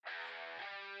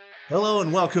Hello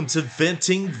and welcome to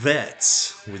Venting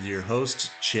Vets with your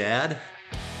host, Chad.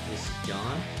 This is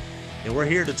John. And we're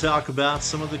here to talk about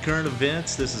some of the current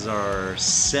events. This is our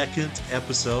second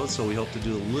episode, so we hope to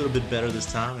do a little bit better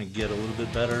this time and get a little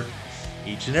bit better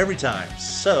each and every time.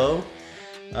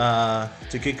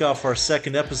 To kick off our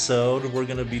second episode, we're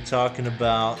going to be talking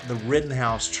about the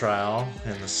Rittenhouse trial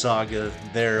and the saga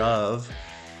thereof.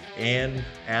 And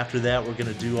after that, we're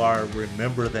going to do our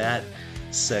Remember That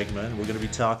segment. We're going to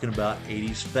be talking about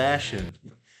 80s fashion.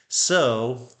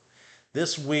 So,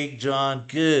 this week, John,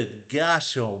 good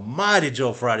gosh almighty,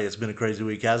 Joe Friday. It's been a crazy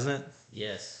week, hasn't it?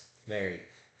 Yes, very.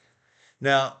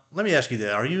 Now, let me ask you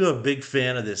that. Are you a big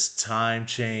fan of this time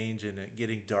change and it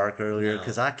getting dark earlier?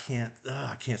 Because No,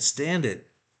 I can't stand it.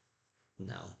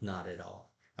 no, not at all.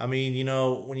 I mean,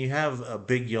 when you have a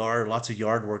big yard, lots of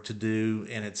yard work to do,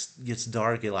 and it gets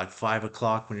dark at like 5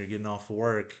 o'clock when you're getting off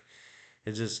work,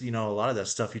 it's just, a lot of that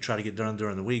stuff you try to get done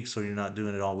during the week so you're not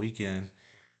doing it all weekend.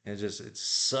 And it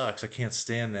sucks. I can't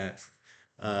stand that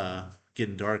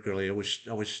getting dark early. I wish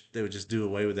they would just do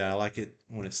away with that. I like it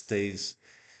when it stays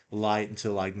light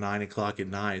until like 9 o'clock at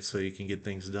night so you can get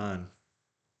things done.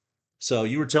 So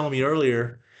you were telling me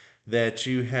earlier that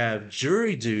you have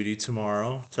jury duty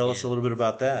tomorrow. Tell us Yeah. a little bit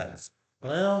about that.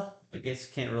 Well, I guess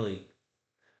can't really.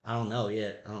 I don't know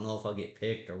yet. I don't know if I'll get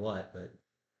picked or what. But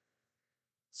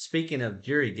speaking of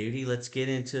jury duty, let's get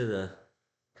into the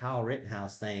Kyle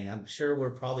Rittenhouse thing. I'm sure we're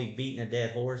probably beating a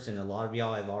dead horse, and a lot of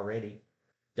y'all have already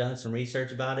done some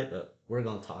research about it. But we're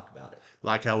gonna talk about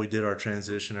Like how we did our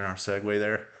transition and our segue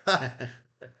there. it.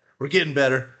 We're getting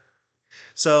better.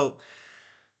 So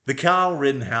the Kyle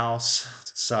Rittenhouse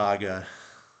saga.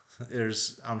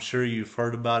 I'm sure you've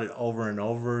heard about it over and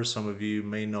over. Some of you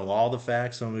may know all the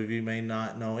facts. Some of you may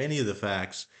not know any of the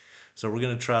facts. So we're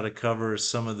going to try to cover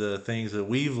some of the things that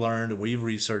we've learned and we've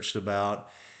researched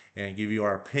about, and give you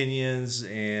our opinions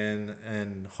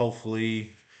and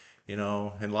hopefully,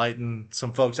 enlighten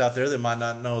some folks out there that might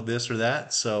not know this or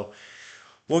that. So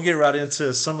we'll get right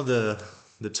into some of the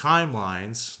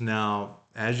timelines. Now,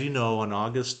 as you know, on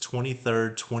August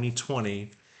 23rd,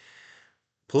 2020,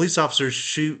 police officers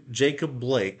shoot Jacob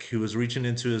Blake, who was reaching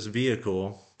into his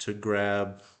vehicle to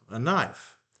grab a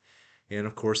knife. And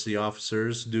of course, the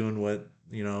officers, doing what,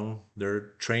 they're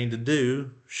trained to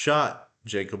do, shot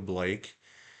Jacob Blake.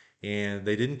 And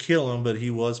they didn't kill him, but he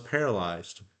was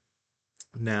paralyzed.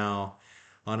 Now,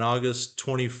 on August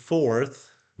 24th,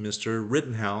 Mr.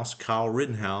 Rittenhouse, Kyle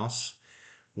Rittenhouse,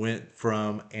 went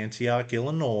from Antioch,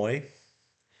 Illinois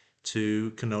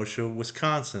to Kenosha,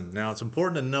 Wisconsin. Now, it's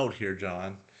important to note here,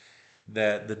 John,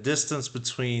 that the distance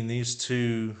between these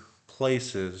two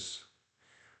places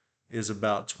is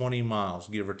about 20 miles,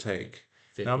 give or take.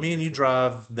 Now, 50 me and you 50.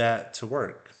 drive that to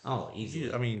work. Oh, I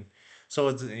easily. mean, so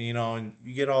it's, and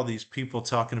you get all these people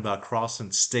talking about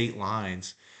crossing state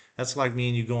lines. That's like me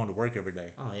and you going to work every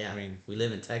day. Oh I yeah. mean, We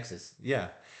live in Texas. yeah.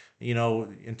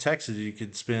 In Texas, you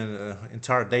could spend an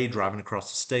entire day driving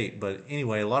across the state. But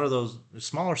anyway, a lot of those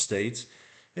smaller states,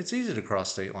 it's easy to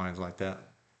cross state lines like that.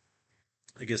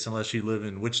 I guess unless you live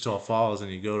in Wichita Falls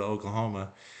and you go to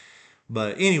Oklahoma.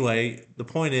 But anyway, the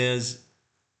point is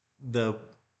the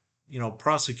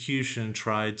prosecution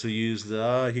tried to use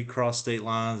the he crossed state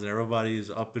lines and everybody's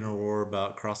up in a roar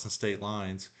about crossing state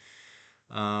lines,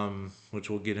 which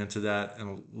we'll get into that in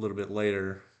a little bit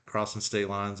later. Crossing state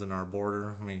lines in our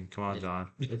border. I mean, come on, It, John.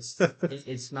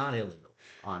 it's not illegal.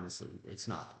 Honestly, it's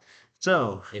not.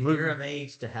 So, If you're moving. of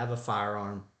age to have a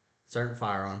firearm, certain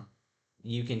firearm,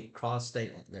 you can cross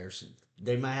state.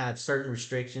 They might have certain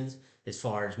restrictions as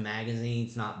far as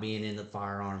magazines not being in the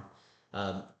firearm,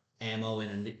 um, ammo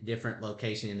in a different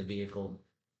location in the vehicle,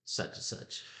 such and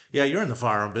such. Yeah, you're in the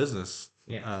firearm business,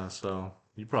 Yeah. so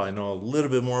you probably know a little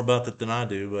bit more about that than I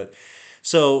do. But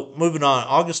so moving on,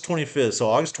 August 25th. So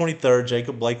August 23rd,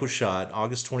 Jacob Blake was shot.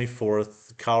 August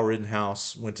 24th, Kyle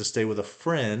Rittenhouse went to stay with a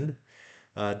friend,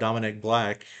 Dominic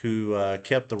Black, who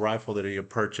kept the rifle that he had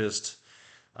purchased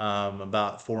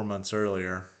about 4 months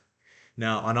earlier.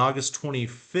 Now, on August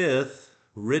 25th,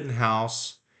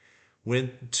 Rittenhouse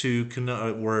went to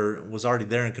where was already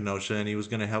there in Kenosha, and he was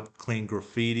going to help clean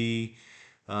graffiti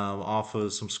off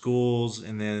of some schools.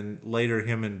 And then later,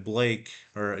 him and Black,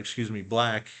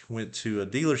 went to a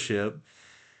dealership.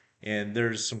 And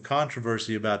there's some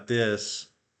controversy about this.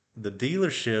 The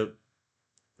dealership,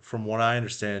 from what I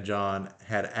understand, John,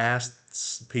 had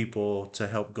asked people to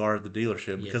help guard the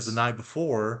dealership because the Yes. night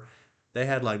before they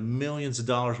had like millions of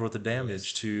dollars worth of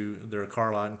damage Yes. to their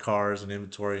car lot and cars and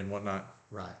inventory and whatnot.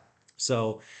 Right.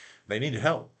 So they needed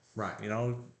help. Right. You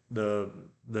know, the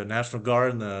National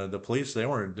Guard and the police, they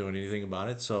weren't doing anything about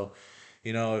it. So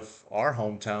If our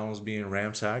hometown was being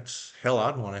ransacked, hell,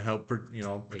 I'd want to help, protect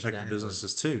the Exactly.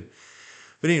 businesses too.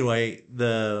 But anyway,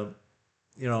 they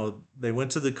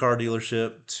went to the car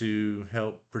dealership to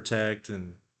help protect,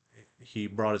 and he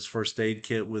brought his first aid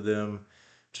kit with him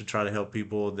to try to help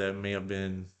people that may have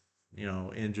been,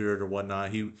 injured or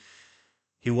whatnot.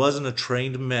 He wasn't a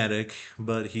trained medic,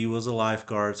 but he was a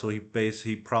lifeguard, so he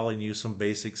probably knew some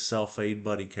basic self aid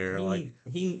buddy care, like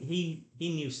He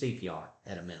knew CPR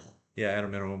at a minimum. yeah, at a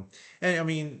minimum. And I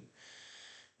mean,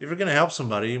 if you're gonna help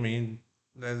somebody, I mean,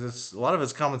 a lot of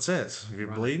it's common sense. If you're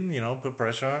Right. bleeding, put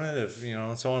pressure on it. If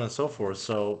so on and so forth.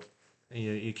 So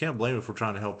you can't blame him for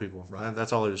trying to help people. Right.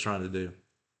 That's all he was trying to do.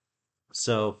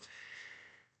 So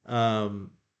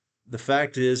um, the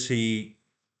fact is, he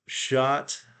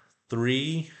shot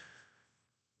three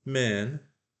men,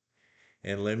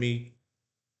 and let me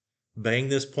bang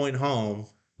this point home.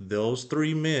 Those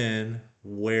three men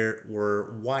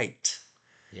were white.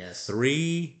 Yes.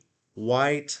 Three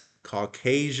white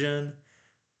Caucasian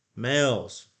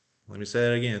males. Let me say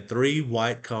that again. Three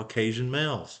white Caucasian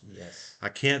males. Yes. I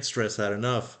can't stress that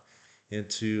enough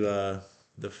into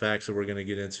the facts that we're going to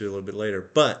get into a little bit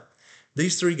later. But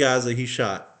these three guys that he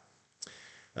shot,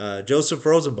 Joseph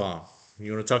Rosenbaum.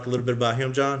 You want to talk a little bit about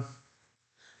him, John?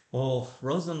 Well,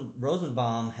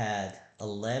 Rosenbaum had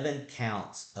 11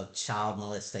 counts of child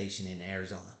molestation in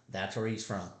Arizona. That's where he's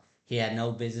from. He had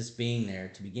no business being there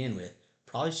to begin with.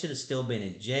 Probably should have still been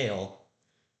in jail,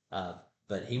 uh,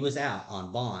 but he was out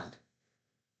on bond.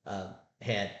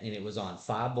 And it was on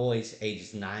five boys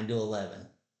ages 9 to 11.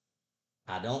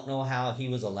 I don't know how he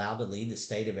was allowed to leave the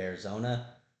state of Arizona.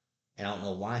 And I don't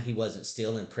know why he wasn't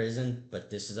still in prison, but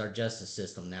this is our justice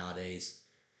system nowadays.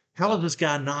 How is this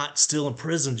guy not still in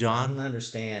prison, I John? don't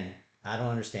understand. I don't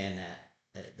understand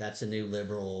that. That's a new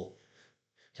liberal,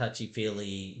 touchy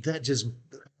feely, That just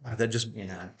that just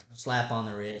slap on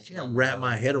the wrist, can't bum wrap rush.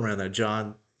 my head around that,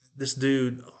 John. This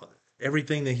dude,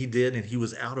 everything that he did, and he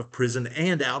was out of prison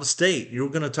and out of state. You're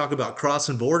going to talk about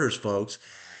crossing borders, folks.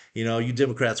 You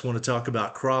Democrats want to talk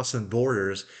about crossing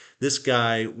borders. This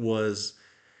guy was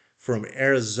from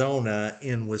Arizona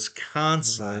in Right.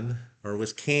 Wisconsin or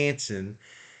Wisconsin,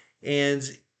 and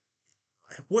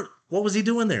what was he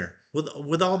doing there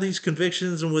with all these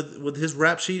convictions and with his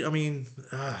rap sheet? I mean,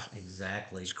 it's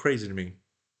Exactly. crazy to me.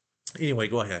 Anyway,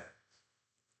 go ahead.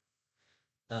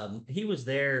 He was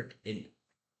there in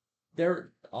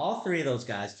there. All three of those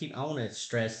guys. I want to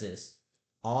stress this.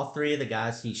 All three of the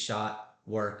guys he shot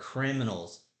were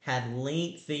criminals. Had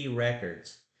lengthy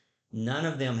records. None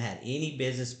of them had any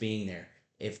business being there.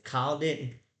 If Kyle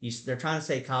didn't, they're trying to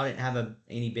say Kyle didn't have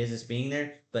any business being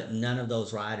there, but none of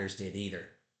those riders did either.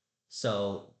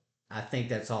 So I think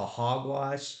that's all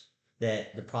hogwash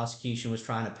that the prosecution was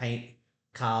trying to paint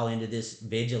Kyle into this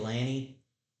vigilante.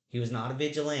 He was not a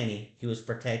vigilante. He was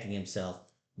protecting himself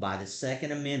by the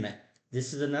Second Amendment.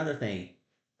 This is another thing.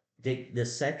 The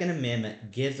Second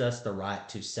Amendment gives us the right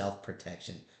to self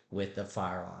protection with the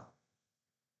firearm.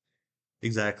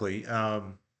 Exactly.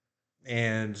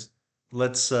 And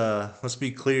let's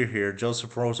be clear here.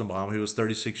 Joseph Rosenbaum, who was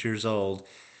 36 years old,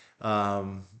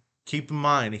 um, keep in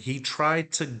mind he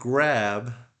tried to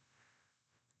grab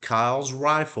Kyle's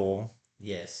rifle,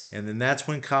 Yes. and then that's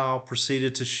when Kyle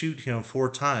proceeded to shoot him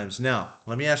four times. Now,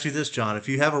 let me ask you this, John: if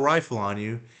you have a rifle on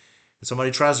you and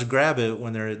somebody tries to grab it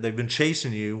when they've been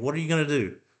chasing you, what are you gonna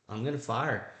do? I'm gonna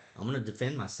fire. I'm gonna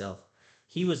defend myself.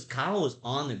 Kyle was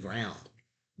on the ground.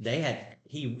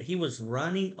 He was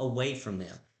running away from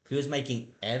them. He was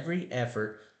making every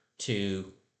effort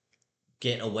to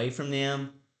get away from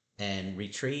them and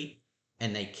retreat,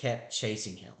 and they kept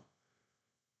chasing him.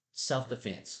 Self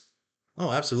defense,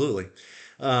 Oh, absolutely.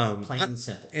 plain and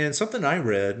simple. And something I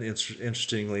read,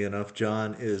 interestingly enough,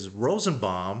 John, is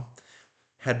Rosenbaum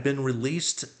had been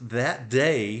released that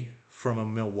day from a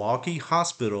Milwaukee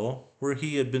hospital where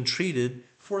he had been treated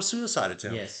for a suicide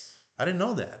attempt. Yes, I didn't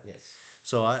know that. yes,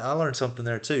 So I learned something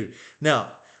there too.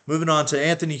 Now, moving on to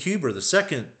Anthony Huber, the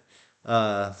second,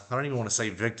 I don't even want to say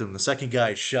victim, the second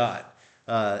guy shot.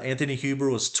 Anthony Huber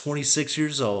was 26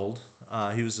 years old.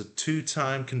 He was a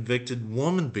two-time convicted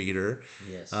woman beater.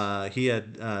 yes. He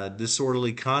had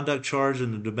disorderly conduct charge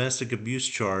and a domestic abuse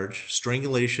charge,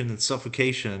 strangulation and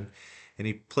suffocation, and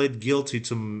he pled guilty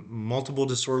to multiple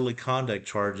disorderly conduct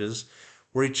charges,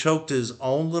 where he choked his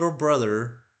own little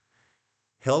brother,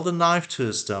 held a knife to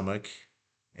his stomach,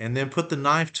 and then put the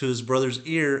knife to his brother's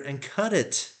ear and cut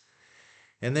it.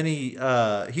 And then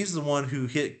he's the one who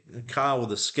hit Kyle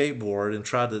with a skateboard and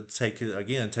tried to take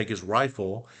his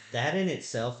rifle. That in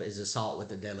itself is assault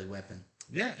with a deadly weapon.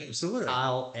 Yeah, absolutely.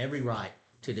 Kyle every right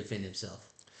to defend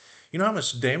himself. You know how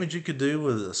much damage you could do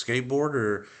with a skateboard?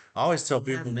 Or I always tell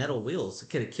He had people, metal wheels. It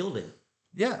could have killed him.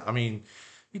 yeah, I mean,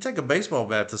 you take a baseball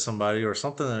bat to somebody or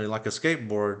something like a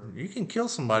skateboard, you can kill Yeah.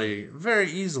 somebody very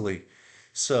easily.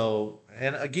 So,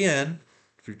 and again,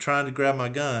 if you're trying to grab my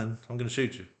gun, I'm going to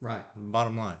shoot you. Right.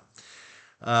 Bottom line.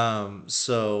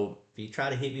 So, If you try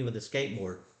to hit me with a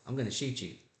skateboard, I'm going to shoot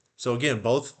you. so again,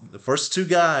 both the first two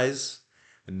guys,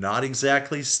 not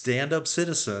exactly stand-up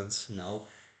citizens, No.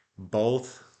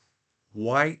 both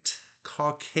white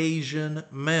Caucasian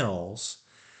males.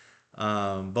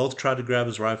 Both tried to grab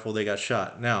his rifle. They got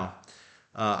shot. Now,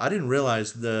 I didn't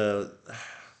realize the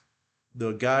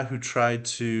guy who tried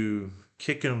to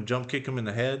kick him, jump kick him in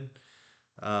the head.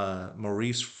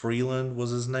 Maurice Freeland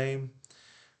was his name.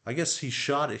 I guess he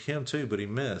shot at him too, but he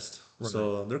missed. Right.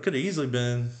 So there could have easily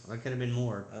been There could have been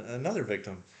more. another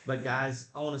victim. But guys,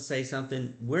 I want to say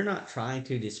something. We're not trying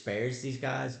to disparage these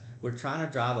guys. We're trying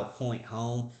to drive a point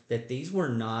home that these were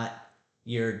not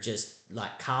your just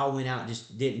like Kyle went out and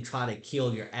just didn't try to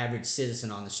kill your average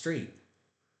citizen on the street.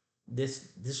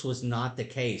 This was not the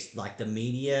case. Like the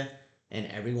media and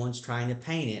everyone's trying to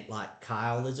paint it like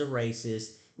Kyle is a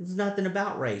racist. It's nothing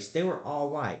about race. They were all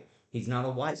white. He's not a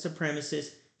white supremacist.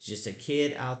 He's just a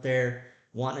kid out there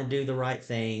wanting to do the right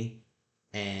thing,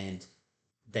 and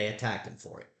they attacked him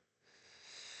for it.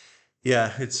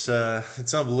 Yeah, it's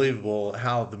unbelievable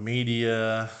how the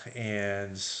media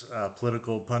and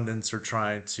political pundits are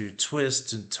trying to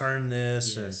twist and turn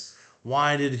this. And Yes.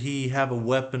 why did he have a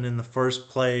weapon in the first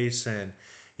place? And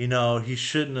he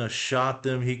shouldn't have shot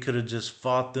them. He could have just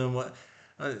fought them.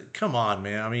 Come on,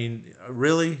 man. I mean,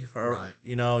 really? Or Right.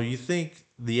 you think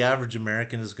the average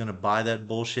American is going to buy that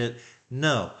bullshit?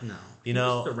 No. No. You He was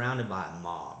know, surrounded by a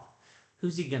mob.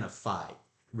 Who's he gonna fight?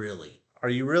 Really? are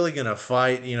you really gonna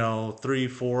fight, three,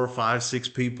 four, five, six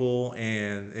people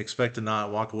and expect to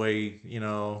not walk away,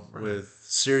 Right. with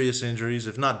serious injuries,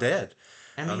 if not dead?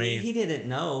 I I mean, mean, he didn't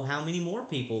know how many more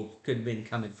people could have been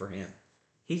coming for him.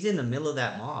 He's in the middle of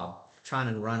that mob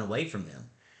trying to run away from them.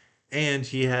 and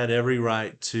he had every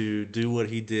right to do what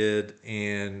he did.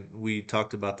 And we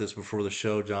talked about this before the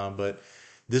show, John, but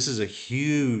this is a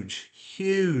huge,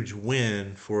 huge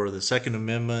win for the Second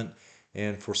Amendment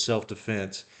and for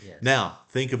self-defense. Yes. Now,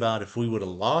 think about if we would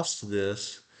have lost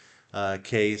this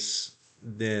case,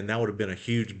 then that would have been a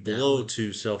huge That blow would to that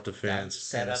would self-defense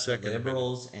set and the up the Second Amendment.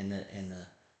 liberals and the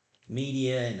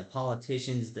media and the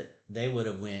politicians that they would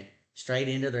have went straight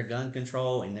into their gun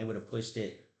control and they would have pushed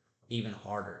it even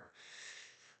harder.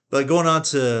 But going on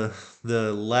to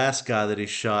the last guy that he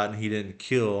shot and he didn't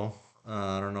kill,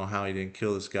 I don't know how he didn't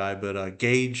kill this guy, but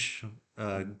Gage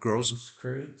Gross, Gross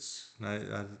recruits.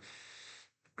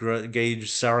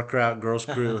 Gage Sauerkraut, Gross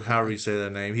Crew, however you say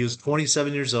that name. He was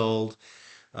 27 years old.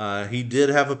 He did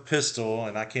have a pistol,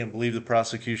 and I can't believe the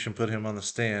prosecution put him on the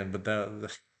stand, but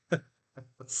that's,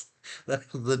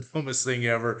 that was the dumbest thing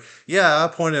ever. Yeah, I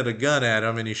pointed a gun at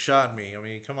him and he shot me. I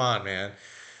mean, come on, man.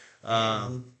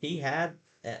 Um,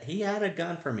 And he had a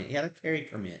gun permit. He had a carry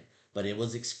permit, but it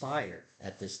was expired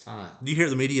at this time. do you hear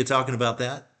the media talking about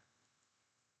that?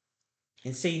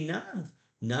 And see,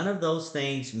 none of those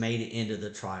things made it into the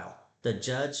trial. The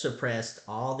judge suppressed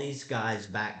all these guys'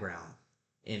 background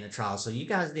in the trial, so you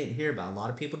guys didn't hear about it. A lot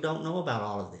of people don't know about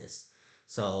all of this.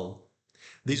 So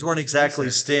These weren't just exactly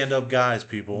research. stand-up guys,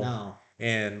 people. No,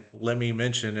 And let me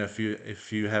mention, if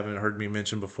you haven't heard me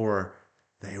mention before,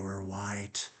 they were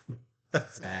white.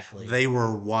 exactly, They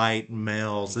were white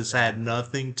males. This had exactly.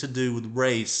 nothing to do with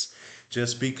race.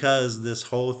 Just because this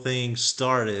whole thing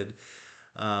started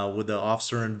with the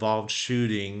officer involved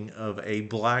shooting of a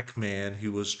black man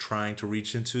who was trying to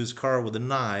reach into his car with a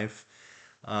knife,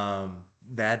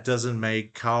 that doesn't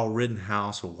make Kyle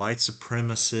Rittenhouse a white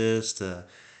supremacist,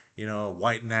 a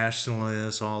white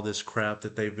nationalist, all this crap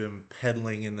that they've been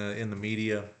peddling in the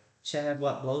media. Chad,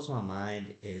 what blows my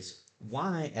mind is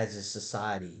why, as a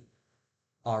society,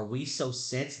 are we so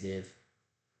sensitive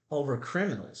over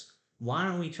criminals? Why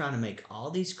aren't we trying to make all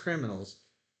these criminals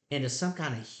into some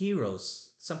kind of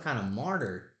heroes, some kind of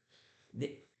martyr?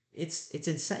 It's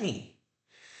insane.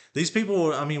 These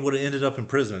people, I mean, would have ended up in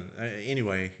prison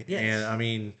anyway. And Yes. I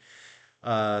mean,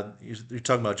 you're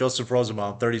talking about Joseph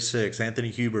Rosenbaum, 36, Anthony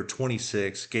Huber,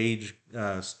 26, Gage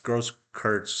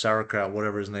Grosskreutz, Sauerkraut,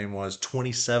 whatever his name was,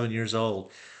 27 years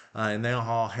old. And they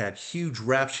all had huge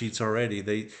rap sheets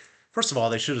already. First of all,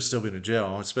 they should have still been in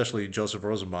jail, especially Joseph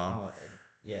Rosenbaum. Oh,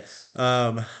 yes.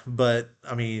 But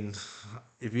I mean,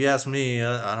 if you ask me,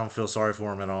 I don't feel sorry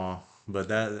for him at all. But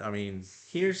that, I mean,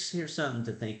 Here's something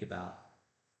to think about.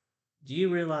 Do you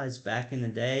realize back in the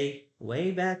day,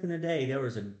 way back in the day, there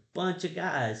was a bunch of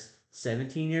guys,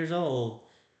 17 years old,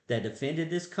 that defended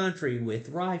this country with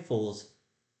rifles,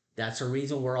 that's the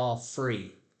reason we're all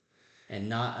free and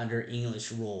not under English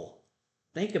rule.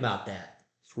 Think about that.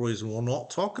 That's the reason we're not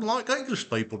talking like English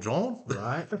people, John.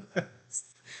 Right?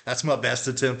 That's my best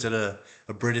attempt at a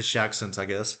British accent, I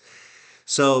guess.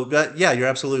 So, yeah, you're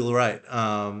absolutely right.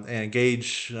 And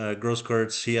Gage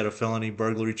Grosskreutz, he had a felony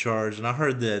burglary charge, and I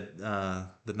heard that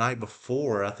the night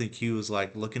before, I think he was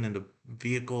like looking into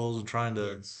vehicles and trying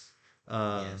to. Yes.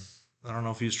 Uh, Yes. I don't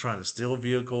know if he was trying to steal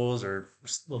vehicles or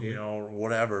Well, or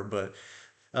whatever, but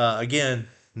again,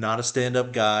 not a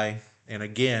stand-up guy, and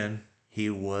again, he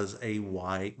was a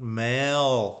white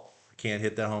male. I can't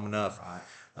hit that home enough. right.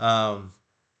 Um,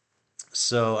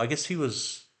 so I guess he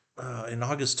was in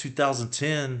August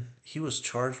 2010. He was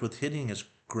charged with hitting his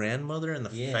grandmother in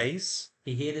the Yeah. face.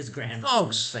 He hit his grandma in the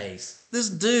Folks, face. this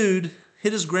dude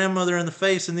hit his grandmother in the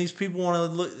face, and these people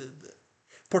want to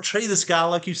portray this guy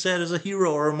like you said as a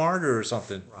hero or a martyr or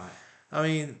something. Right. I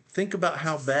mean, think about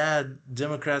how bad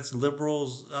Democrats,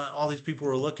 liberals, all these people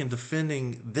are looking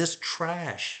defending this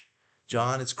trash,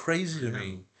 John. It's crazy to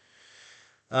me.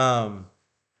 Um,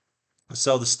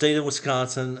 so the state of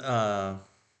Wisconsin,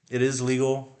 it is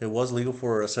legal. It was legal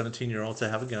for a 17-year-old to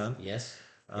have a gun. Yes.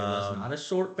 It was not a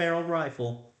short barrel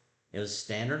rifle. It was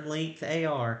standard length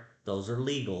AR. Those are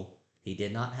legal. He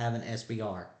did not have an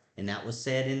SBR. And that was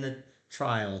said in the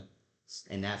trial.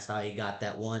 And that's how he got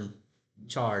that one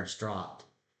charge dropped.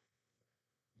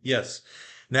 Yes.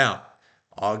 Now,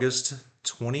 August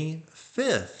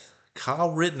 25th,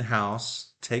 Kyle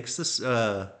Rittenhouse takes this.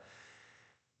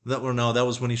 That well, no, that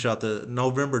was when he shot the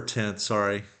November 10th.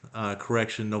 Sorry,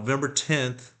 correction. November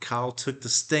 10th, Kyle took the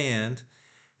stand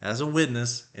as a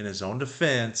witness in his own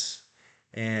defense.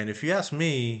 And if you ask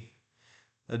me,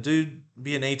 a dude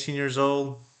being 18 years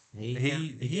old, he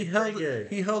did held pretty good.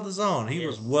 he held his own. He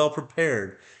was Yes. well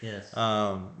prepared. Yes.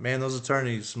 Man, those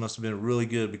attorneys must have been really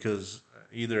good because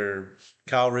either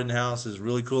Kyle Rittenhouse is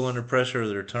really cool under pressure, or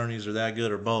their attorneys are that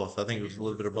good, or both. I think it was a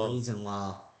little bit of both. Reason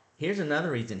why. Here's another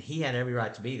reason he had every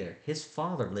right to be there. His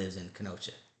father lives in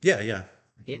Kenosha. Yeah.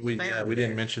 His We family didn't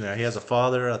there. mention that. He has a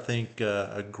father, I think,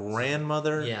 a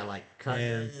grandmother. Yeah, like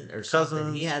And cousin or something.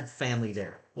 cousins. He had family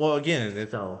there. Well, again,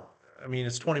 So I mean,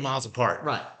 it's 20 miles apart.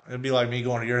 right. It'd be like me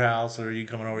going to your house or you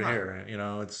coming over Right. here. You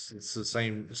know, it's the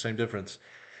same difference.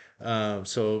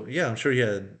 So yeah, I'm sure he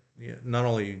had not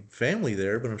only family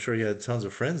there, but I'm sure he had tons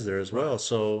of friends there as well. Right.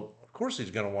 So of course he's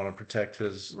going to want to protect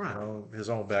his Right. his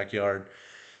own backyard.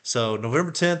 So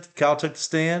November 10th, Kyle took the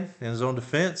stand in his own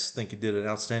defense. I think he did an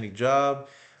outstanding job.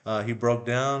 He broke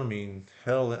down. I mean,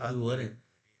 hell, We wouldn't.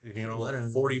 you know,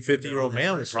 Wouldn't. 40, 50-year-old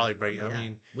man would Pressure. probably break. I Yeah,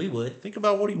 mean, we would. think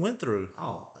about what he went through.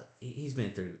 Oh, he's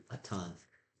been through a ton.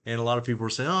 And a lot of people were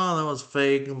saying, "Oh, that was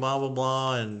fake," and blah blah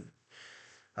blah. And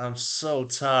I'm so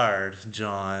tired,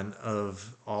 John,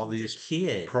 of all He's these a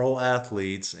kid. pro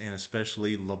athletes, and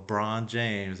especially LeBron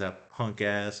James, that punk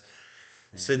ass,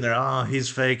 sitting there. Oh, he's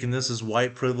fake, and this is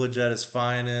white privilege at its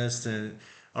finest. And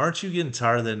aren't you getting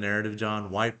tired of that narrative,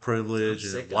 John? White privilege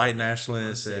sick and of white it.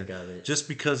 nationalists, I'm and sick of it. just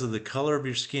because of the color of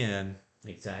your skin,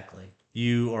 Exactly.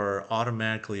 you are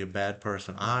automatically a bad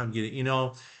person. I'm getting,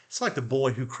 it's like the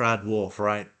boy who cried wolf,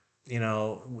 right?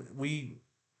 We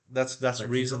that's the But you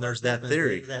reason know there's what that happens at the end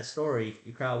theory. of that story.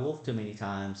 You cry wolf too many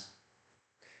times.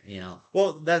 You know.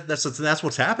 Well, that's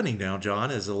what's happening now,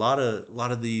 John. Is a lot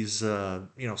of these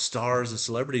stars and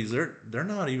celebrities they're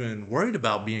not even worried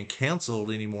about being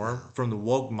canceled anymore from the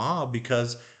woke mob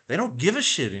because they don't give a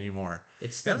shit anymore.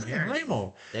 It's They the don't even blame narrative.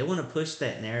 'em. They want to push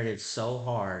that narrative so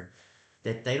hard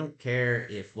that they don't care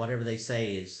if whatever they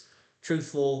say is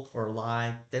truthful or a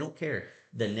lie. They don't care.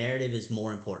 The narrative is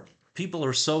more important. People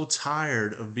are so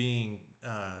tired of being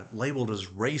labeled as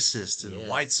racist and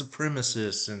white Yes.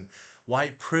 supremacists and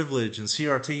white privilege and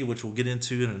CRT, which we'll get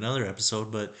into in another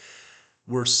episode. But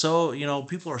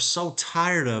people are so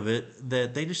tired of it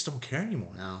that they just don't care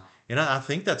anymore. No. And I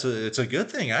think it's a good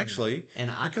thing actually. And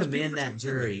I because people commend are that tired of it.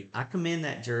 jury. I commend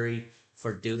that jury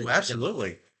for doing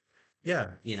Absolutely.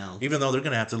 Yeah. You know. Even though they're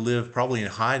going to have to live probably in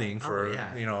hiding for,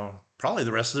 yeah. probably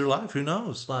the rest of their life. Who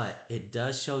knows? But it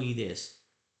does show you this.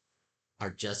 Our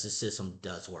justice system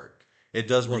does work. It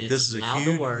does When work. This it's is a allowed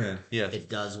huge to work, win. Yes. it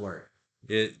does work.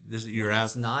 You're When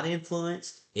it's not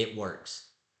influenced, it works.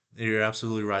 You're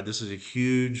absolutely right. This is a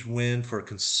huge win for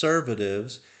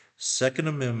conservatives. Second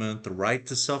Amendment, the right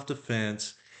to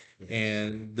self-defense,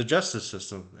 and the justice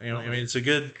system. I mean, it's a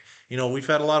good. We've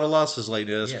had a lot of losses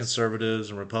lately as Yes. conservatives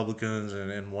and Republicans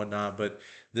and whatnot. But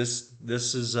this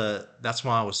is that's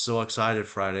why I was so excited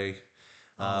Friday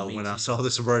Me when I too. saw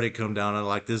this verdict come down. I'm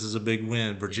like, this is a big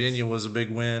win. Virginia was a big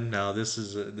win. Now this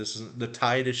is the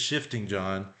tide is shifting,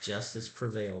 John. Justice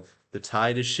prevailed. the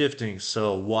tide is shifting.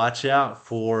 So watch out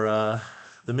for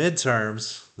the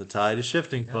midterms. The tide is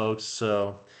shifting, Yeah. folks.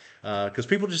 So because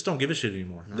people just don't give a shit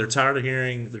anymore. They're No. tired of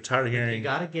hearing. They're tired of But you hearing.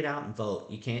 got to get out and vote.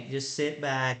 You can't just sit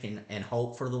back and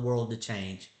hope for the world to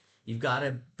change. You've got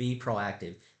to be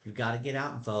proactive. You've got to get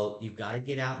out and vote. You've got to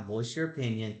get out and voice your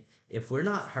opinion. If we're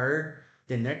not heard,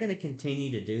 then they're going to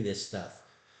continue to do this stuff.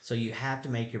 So you have to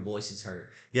make your voices heard.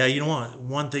 Yeah, you know what?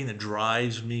 One thing that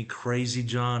drives me crazy,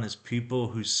 John, is people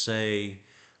who say,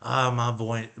 "Ah, my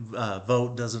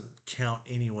vote doesn't count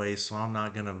anyway, so I'm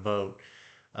not gonna vote."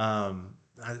 Um,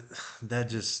 I, that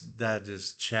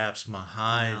just chaps my I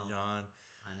hide, know. John.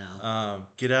 I know.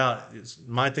 Get out.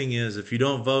 My thing is, if you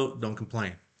don't vote, don't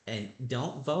complain. And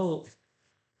don't vote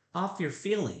off your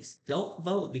feelings. Don't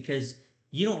vote because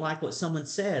you don't like what someone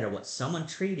said or what someone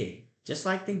treated, just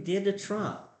like they did to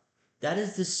Trump. That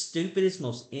is the stupidest,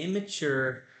 most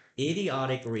immature,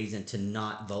 idiotic reason to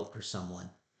not vote for someone.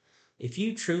 If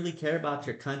you truly care about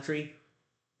your country,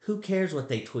 who cares what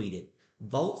they tweeted?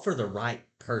 Vote for the right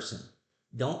person.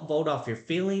 Don't vote off your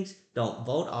feelings. Don't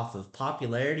vote off of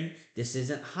popularity. This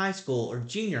isn't high school or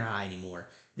junior high anymore.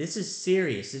 This is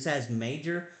serious. This has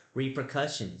major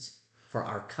repercussions for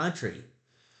our country.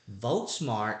 Vote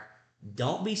smart.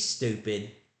 Don't be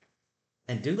stupid.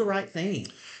 And do the right thing.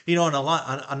 And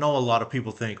I know a lot of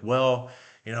people think, well,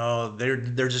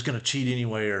 they're just going to cheat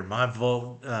anyway, or my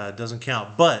vote doesn't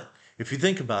count. But if you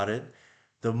think about it,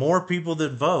 the more people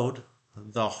that vote,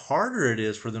 the harder it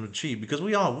is for them to cheat because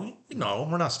we know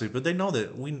we're not stupid. They know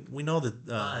that we know that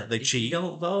But they if you cheat.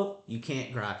 don't vote, you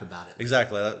can't gripe about it later.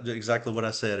 Exactly, exactly what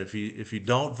I said. If you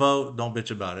don't vote, don't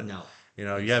bitch about it. No.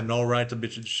 You have no right to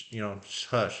bitch.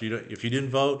 Hush. If you didn't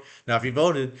vote, now if you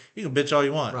voted, you can bitch all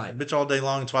you want. Right. Bitch all day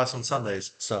long and twice on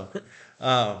Sundays. So,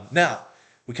 now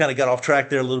we kind of got off track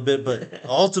there a little bit, but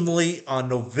ultimately on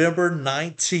November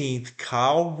 19th,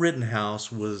 Kyle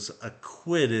Rittenhouse was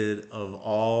acquitted of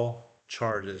all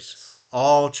charges.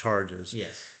 All charges.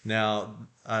 Yes. Now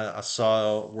I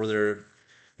saw where they're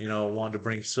wanted to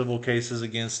bring civil cases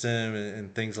against him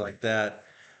and things like that.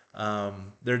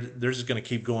 They're just going to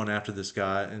keep going after this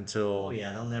guy Oh until,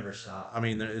 yeah, they'll never stop. I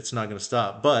mean, it's not going to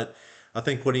stop. But I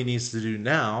think what he needs to do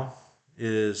now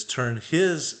is turn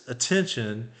his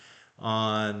attention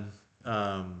on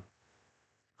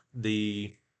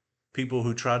the people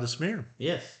who tried to smear him,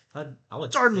 Yes, I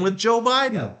would starting with think. Joe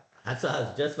Biden. Yeah, that's what I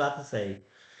was just about to say.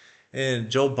 And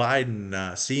Joe Biden,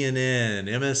 CNN,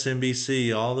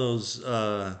 MSNBC, all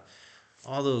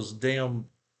those damn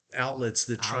outlets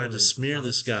that tried to I smear would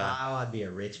this guy. Kyle, I'd be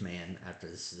a rich man after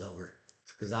this is over,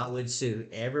 because I would sue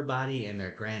everybody and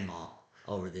their grandma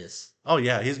over this. Oh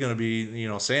yeah, he's gonna be,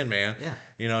 Sandman.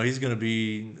 Yeah. He's gonna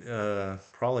be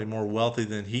probably more wealthy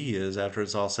than he is after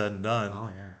it's all said and done. Oh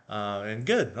yeah. And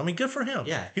good. I mean, good for him.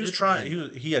 Yeah. He was Good for trying.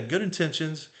 him. He had good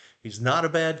intentions. He's not a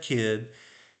bad kid.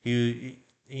 He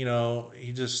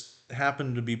just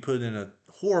happened to be put in a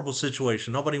horrible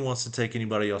situation. Nobody wants to take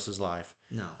anybody else's life.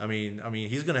 No. I mean,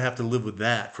 he's gonna have to live with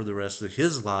that for the rest of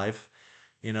his life.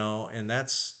 And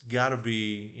that's got to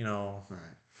be, Right.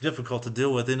 difficult to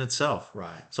deal with in itself.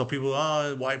 Right. So people,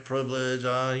 white privilege,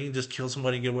 you can just kill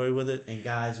somebody and get away with it. And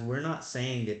guys, we're not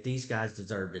saying that these guys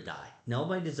deserve to die.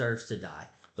 Nobody deserves to die.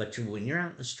 But when you're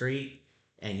out in the street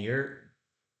and you're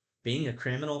being a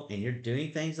criminal and you're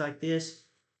doing things like this,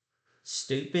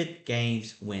 stupid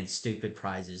games win stupid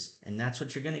prizes. And that's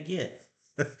what you're going to get.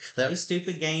 Play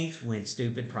stupid games, win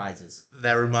stupid prizes.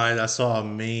 I saw a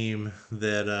meme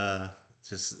that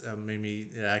just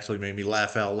it actually made me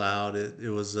laugh out loud. It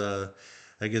was,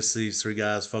 I guess these three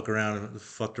guys fucked around and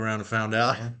found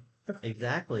out. Yeah,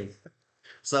 exactly.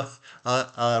 So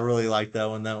I really like that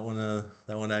one.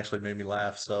 That one actually made me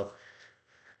laugh. So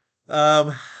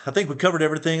I think we covered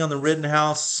everything on the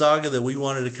Rittenhouse saga that we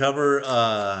wanted to cover.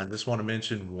 I just want to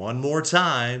mention one more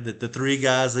time that the three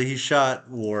guys that he shot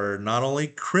were not only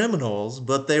criminals,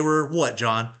 but they were what,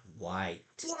 John? White.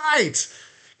 White.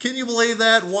 Can you believe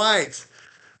that? White.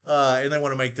 And they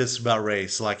want to make this about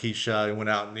race, like he shot and went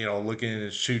out and looking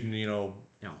and shooting No.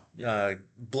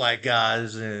 black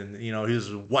guys, and he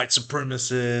was a white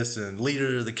supremacist and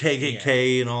leader of the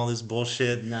KKK and all this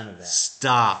bullshit. None of that.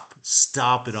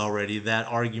 Stop it already. That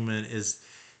argument is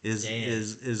Dead.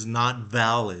 is not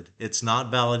valid. It's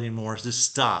not valid anymore. Just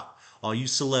stop. All you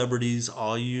celebrities,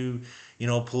 all you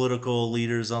political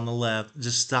leaders on the left,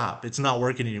 just stop. It's not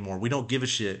working anymore. We don't give a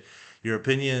shit. Your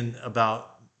opinion about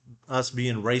us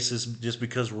being racist just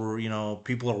because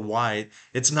people are white,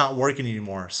 it's not working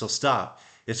anymore. So stop.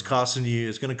 It's costing you.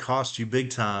 It's going to cost you big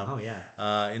time. Oh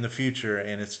yeah. In the future,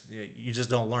 and you just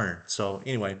don't learn. So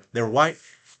anyway, they were white.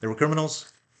 They were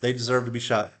criminals. They deserved to be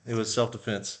shot. It was self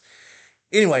defense.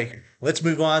 Anyway, let's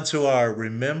move on to our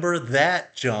Remember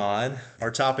That, John.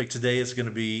 Our topic today is going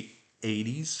to be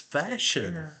 80s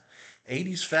fashion.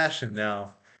 80s fashion.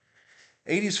 Now,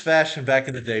 80s fashion back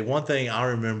in the day. One thing I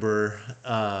remember,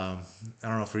 I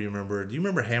don't know if you remember, do you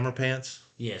remember hammer pants?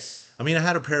 Yes. I mean, I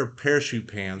had a pair of parachute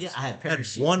Yeah, pants. I had I had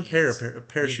parachute one pair of pants.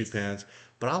 parachute Yes. pants,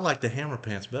 but I liked the hammer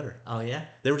pants better. Oh yeah.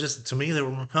 They were just, to me, they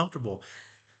were more comfortable.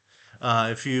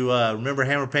 If you remember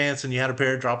Hammer Pants and you had a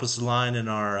pair, drop us a line in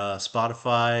our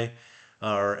Spotify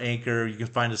or Anchor. You can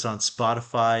find us on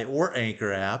Spotify or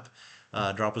Anchor app.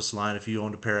 Drop us a line if you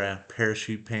owned a pair of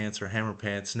parachute pants or hammer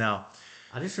pants. Now,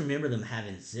 I just remember them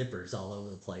having zippers all over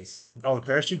the place. oh, the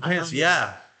parachute I pants, thought it was,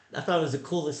 yeah, I thought it was the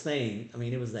coolest thing. I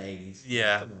mean, it was the 80s.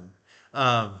 yeah. Come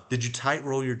on. Did you tight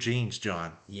roll your jeans,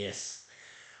 John? Yes.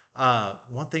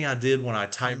 One thing I did when I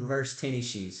tight, Converse tennis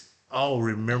shoes. oh,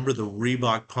 remember the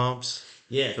Reebok pumps?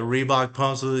 Yeah. The Reebok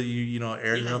pumps that you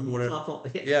aired Yeah, up or you whatever. flop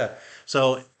on. Yeah.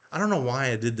 So I don't know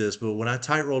why I did this, but when I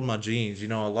tight rolled my jeans, a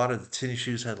lot of the tennis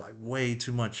shoes had like way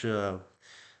too much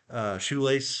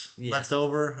shoelace Yeah. left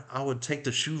over. I would take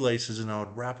the shoelaces and I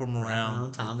would wrap them Wrap around.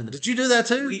 around Tom in the. Did you do that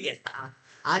too?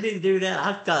 I didn't do that.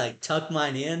 I got like tuck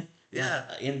mine in, Yeah.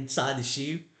 inside the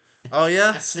shoe. Oh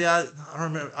yeah. See, I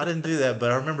remember I didn't do that,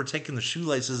 but I remember taking the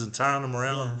shoelaces and tying them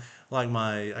around Yeah. like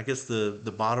I guess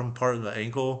the bottom part of the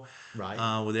ankle,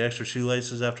 Right. with the extra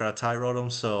shoelaces after I tight rolled them.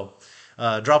 So.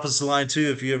 Drop us a line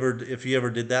too if you ever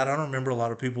did that. I don't remember a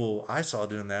lot of people I saw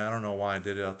doing that. I don't know why I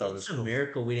did it. I thought it was It's a cool.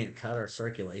 miracle we didn't cut our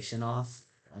circulation off.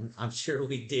 I'm sure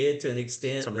we did to an It's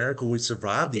extent. a miracle we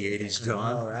survived the '80s,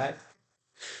 John. All right.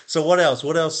 So what else?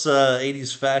 What else?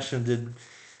 '80s fashion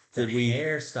The did we?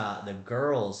 hairstyle, the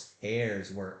girls'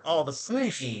 hairs were Oh, the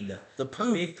poof, insane. the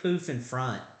poof. Big poof in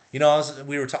front.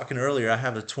 We were talking earlier. I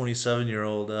have a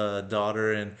 27-year-old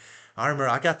daughter, and I remember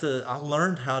I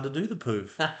learned how to do the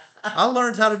poof. I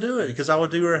learned how to do it because I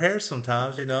would do her hair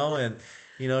sometimes, and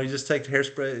you just take the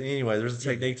hairspray. Anyway, there's a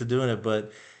technique to doing it,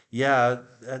 but yeah,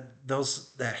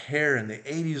 that hair in the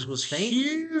 '80s was Think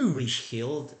we huge.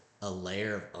 killed a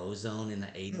layer of ozone in the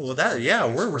 80s. Well, yeah,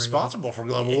 we're responsible for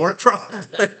global warming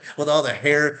probably with all the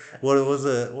hair. What was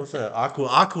it? What's that?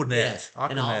 Aquanet, Yes.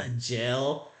 And all Aquanet, the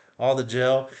gel. all the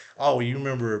gel. Oh, you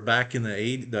remember back in the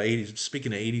 '80s?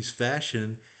 Speaking of '80s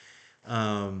fashion,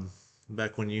 um,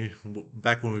 back when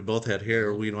we both had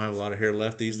hair, we don't have a lot of hair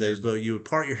left these days. But you would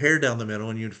part your hair down the middle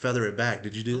and you'd feather it back.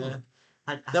 Did you do that?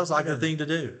 I That was like had a thing to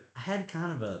do. I had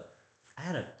kind of I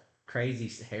had a crazy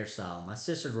hairstyle. My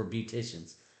sisters were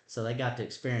beauticians, so they got to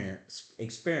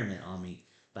experiment on me.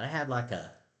 But I had like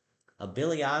a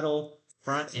Billy Idol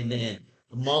front and then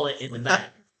a mullet in the back.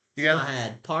 So I Yeah.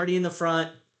 had party in the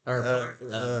front or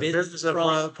business Business in up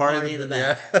front, front, party in the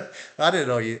back. Yeah, I didn't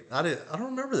know you. I don't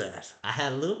remember that. I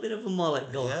had a little bit of a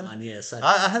mullet going Yeah. on. Yes,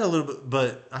 I had a little bit,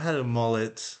 but I had a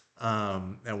mullet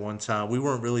at one time. We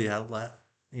weren't really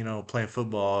playing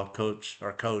football.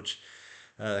 Our coach,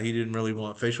 he didn't really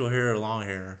want facial hair or long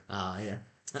hair, yeah.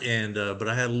 and but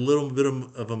I had a little bit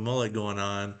of a mullet going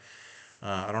on.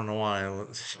 I don't know why.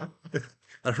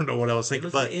 I don't know what I was It thinking,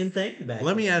 was the but in thing back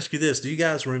let me then. ask you this: do you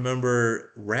guys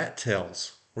remember rat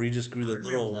tails, where you just grew I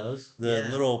remember those. the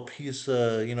Yeah. little piece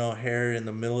of hair in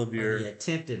the middle of Or your? the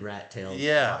attempted rat tails. A lot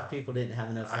Yeah, of people didn't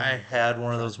have enough I money had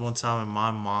one of to those one time, and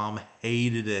my mom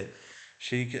hated it.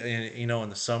 In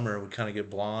the summer, we kind of get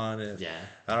blonde, and yeah.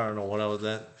 I don't know what I was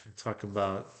that talking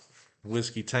about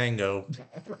whiskey tango.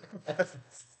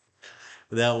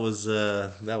 That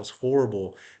was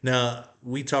horrible. Now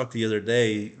we talked the other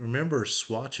day. Remember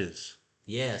swatches?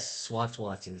 Yes, Swatch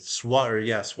watches.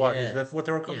 Swatches. Yeah. That's what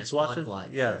they were called. Yeah, Swatches. watch.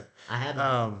 Yeah. I had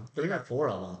Um. 3 or 4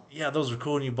 of them. Yeah, those were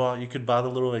cool. And you could buy the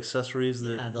little accessories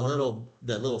that The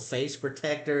little face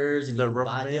protectors, and you the could rubber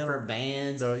buy band. different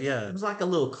bands. Yeah. It was like a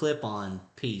little clip-on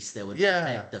piece that would Yeah.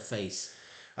 protect the face.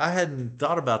 I hadn't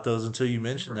thought about those until you They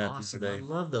mentioned were that awesome. I today.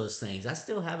 love those things. I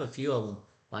still have a few of them,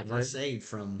 like I Right. saved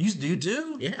from. You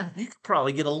do? Yeah, You could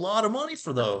probably get a lot of money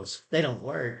for those. they don't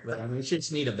work, but I mean, you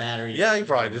just need a battery. Yeah, you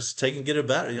probably just take and get a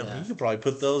battery. Yeah. You could probably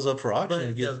put those up for auction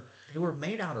and But get. they were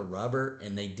made out of rubber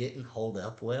and they didn't hold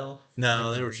up well. No,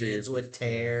 Like they the were cheap. lids would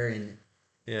tear, and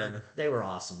Yeah. they were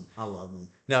awesome. I love them.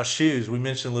 Now shoes. We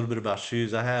mentioned a little bit about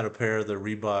shoes. I had a pair of the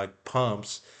Reebok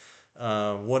pumps.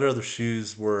 What other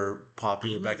shoes were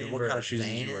popular back then? What kind of shoes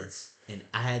did you wear? Vans, and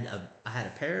I had a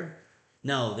pair of,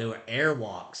 no, they were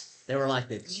Airwalks. They were like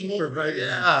the cheaper version.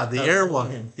 Yeah, the of Air one.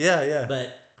 Vans. Yeah, yeah.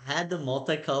 But I had the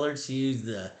multicolored shoes,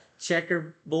 the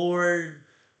checkerboard,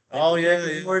 Oh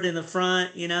yeah, board in the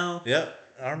front. Yep.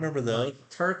 I remember those. like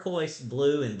turquoise,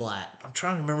 blue, and black. I'm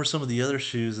trying to remember some of the other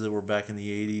shoes that were back in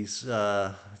the 80s.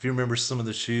 If you remember some of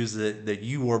the shoes that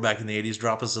you wore back in the 80s,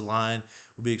 drop us a line.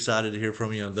 We'll be excited to hear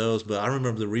from you on those. But I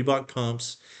remember the Reebok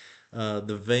pumps,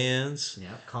 the Vans, Yeah,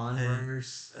 and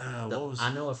Converse. what was.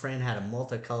 I know a friend had a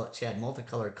multicolored. She had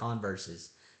multicolored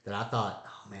Converses that I thought,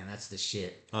 oh man, that's the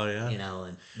shit. Oh, yeah.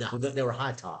 And Well, that, they were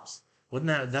high tops.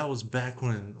 wasn't that was back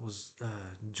when was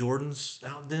Jordan's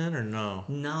out then or no?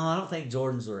 No, I don't think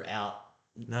Jordans were out.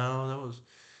 No, that was.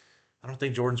 I don't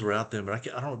think Jordans were out then, but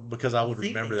I don't because I I would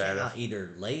think they remember came that. out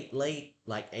either late,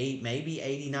 like maybe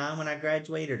 89 when I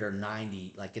graduated, or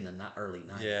 90, like in the early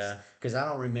 90s. Yeah. Because I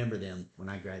don't remember them when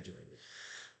I graduated.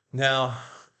 Now,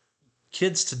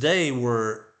 kids today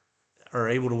were are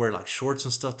able to wear like shorts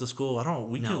and stuff to school. I don't.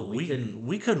 No, we couldn't.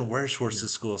 We couldn't wear shorts No, to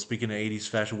school. Speaking of '80s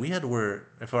fashion, we had to wear.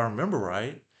 If I remember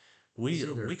right, it's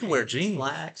either we could wear pants, jeans.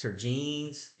 slacks, or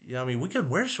jeans. Yeah, I mean we couldn't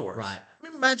wear shorts. Right. I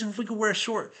mean, imagine if we could wear a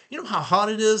short. You know how hot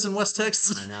it is in West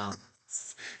Texas. I know.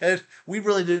 And we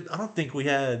really did. I don't think we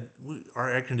had. Our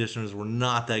air conditioners were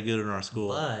not that good in our school.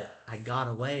 But I got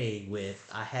away with,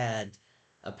 I had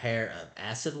a pair of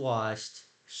acid washed,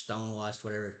 stone washed,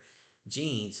 whatever,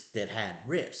 jeans that had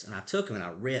rips. And I took them and I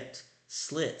ripped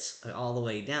slits all the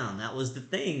way down. That was the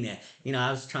thing that, I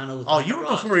was trying to look Oh, like you a were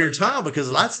rock. before your time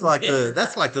because that's like the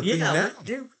thing Yeah, now.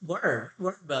 dude, we're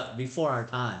but before our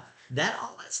time.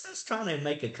 All that stuff's trying to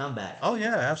make a comeback. Oh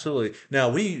yeah, absolutely. Now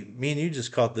me and you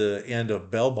just caught the end of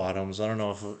bell bottoms. I don't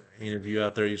know if any of you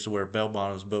out there used to wear bell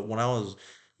bottoms, but when I was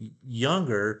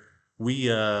younger, we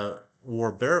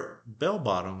wore bell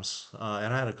bottoms,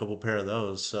 and I had a couple pair of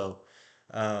those. So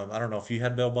I don't know if you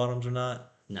had bell bottoms or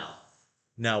not. No.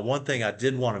 Now, one thing I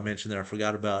did want to mention that I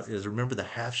forgot about is remember the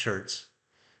half shirts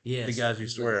the Yes. guys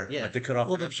used to wear, Yeah. like the cut off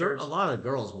Well, half a shirts. lot of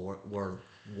girls wore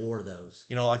those.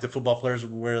 You know, like the football players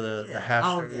would wear the Yeah. half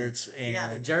Oh, shirts yeah,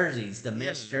 the and jerseys, the yeah.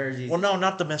 mesh jerseys. Well, no,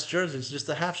 not the mess jerseys, just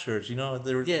the half shirts. You know,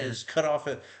 they were Yeah. just cut off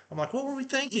it. I'm like, what were we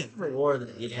thinking? Never wore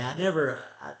them. Yeah, I never.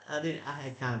 I didn't. I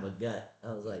had kind of a gut.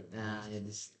 I was like, nah, it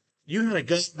just You had a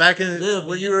gut back in little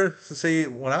when bit you were see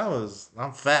when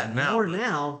I'm fat more now,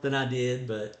 now than I did,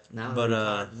 but now but I'm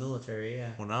retired from the military.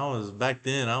 Yeah. when I was back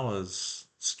then, I was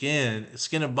skin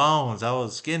and bones. I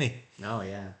was skinny. Oh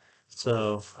yeah.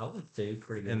 So I would do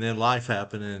pretty and good. then life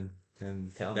happened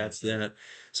and Tell me. that's that.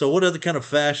 So what other kind of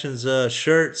fashions?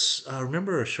 Shirts. I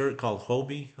remember a shirt called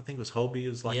Hobie. I think it was Hobie. It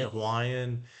was like a Yep.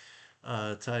 Hawaiian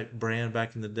type brand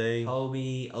back in the day.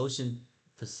 Hobie, Ocean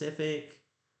Pacific.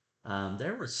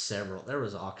 There were several. There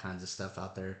was all kinds of stuff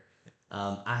out there.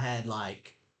 I had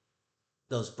like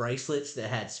those bracelets that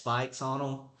had spikes on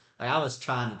them. Like I was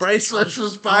trying to, Bracelets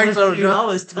with spikes on dude, I them.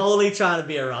 was totally trying to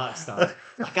be a rock star.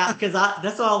 Like because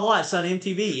that's what I watched on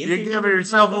MTV. You're giving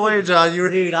yourself away, John. You were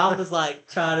Dude, I was like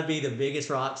trying to be the biggest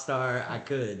rock star I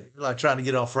could. like trying to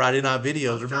get on Friday night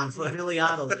videos. Trying to be Remember? Billy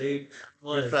Idol, dude. You're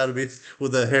Was trying to be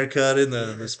with the haircut and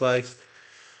the spikes.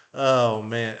 Oh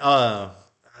man.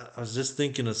 I was just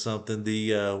thinking of something.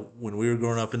 The when we were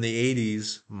growing up in the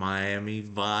 '80s, Miami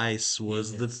Vice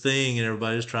was the yes. thing, and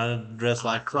everybody was trying to dress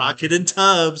I like Crockett and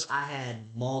Tubbs. I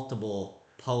had multiple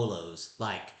polos,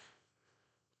 like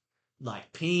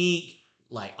pink,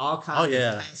 like all Oh kinds of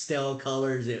yeah. pastel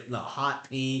colors, the hot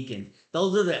pink, and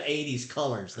those are the '80s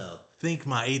colors, though. Think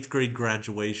my eighth grade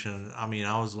graduation. I mean,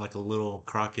 I was like a little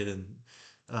Crockett and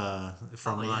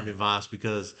from Oh yeah, Miami Vice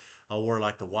because I wore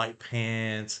like the white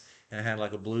pants and I had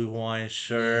like a blue Hawaiian yeah.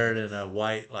 shirt and a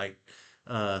white like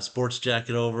sports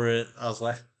jacket over it. I was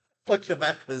like, look at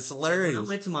that, it's Like when I hilarious.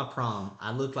 went to my prom,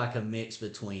 I looked like a mix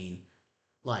between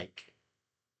like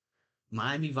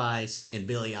Miami Vice and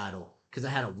Billy Idol because I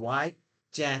had a white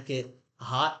jacket, a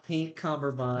hot pink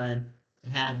cummerbund,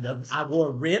 I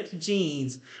wore ripped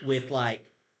jeans with like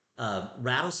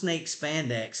rattlesnake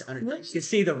spandex under. You can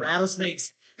see the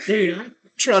rattlesnakes, dude.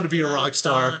 Trying to be a I rock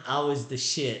star. thought I was the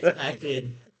shit. I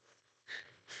could.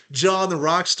 John the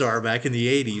rock star back in the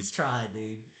I '80s. tried,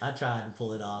 dude. I tried to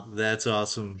pull it off. That's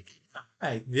awesome.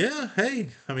 Right. Yeah, hey,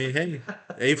 I mean, hey,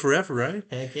 A for effort, right?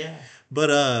 Heck yeah.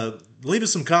 But leave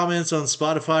us some comments on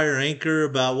Spotify or Anchor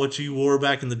about what you wore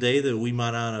back in the day that we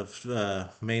might not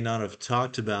have may not have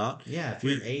talked about. Yeah, if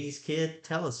you're an We, 80s kid,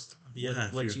 tell us yeah,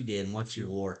 what you did and what if you you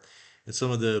wore. and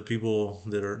some of the people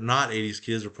that are not '80s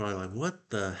kids are probably like, "What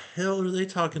the hell are they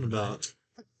talking Right. about?"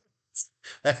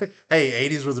 Hey,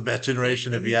 '80s was the best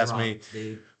generation if you 80s ask me. rocks,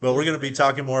 dude. But we're gonna be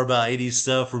talking more about '80s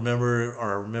stuff.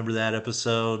 Remember that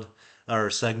episode or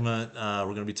segment.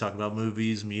 We're gonna be talking about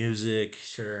movies, music.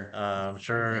 Sure.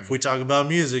 Sure, if And we talk about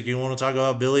music, you want to talk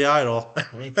about Billy Idol.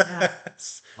 heck yeah.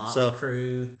 Motley So,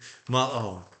 Crue.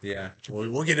 oh yeah,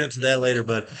 we'll get into that later.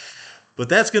 But But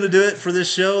that's going to do it for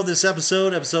this show, this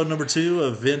episode number 2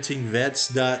 of Venting Vets.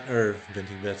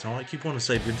 Venting Vets. I keep wanting to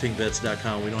say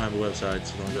ventingvets.com. We don't have a website,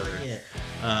 so don't go there.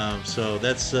 So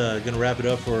that's going to wrap it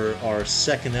up for our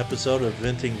second episode of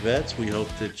Venting Vets. We hope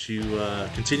that you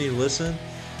continue to listen.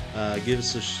 Give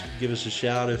us a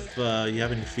shout if you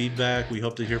have any feedback. We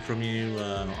hope to hear from you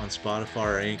on Spotify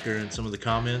or Anchor in some of the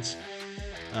comments.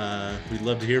 We'd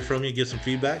love to hear from you, get some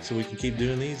feedback so we can keep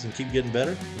doing these and keep getting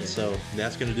better. Yeah. So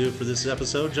that's going to do it for this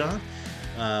episode, John.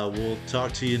 We'll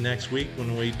talk to you next week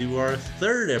when we do our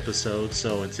third episode.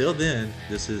 So until then,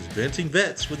 this is Venting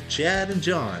Vets with Chad and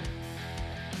John.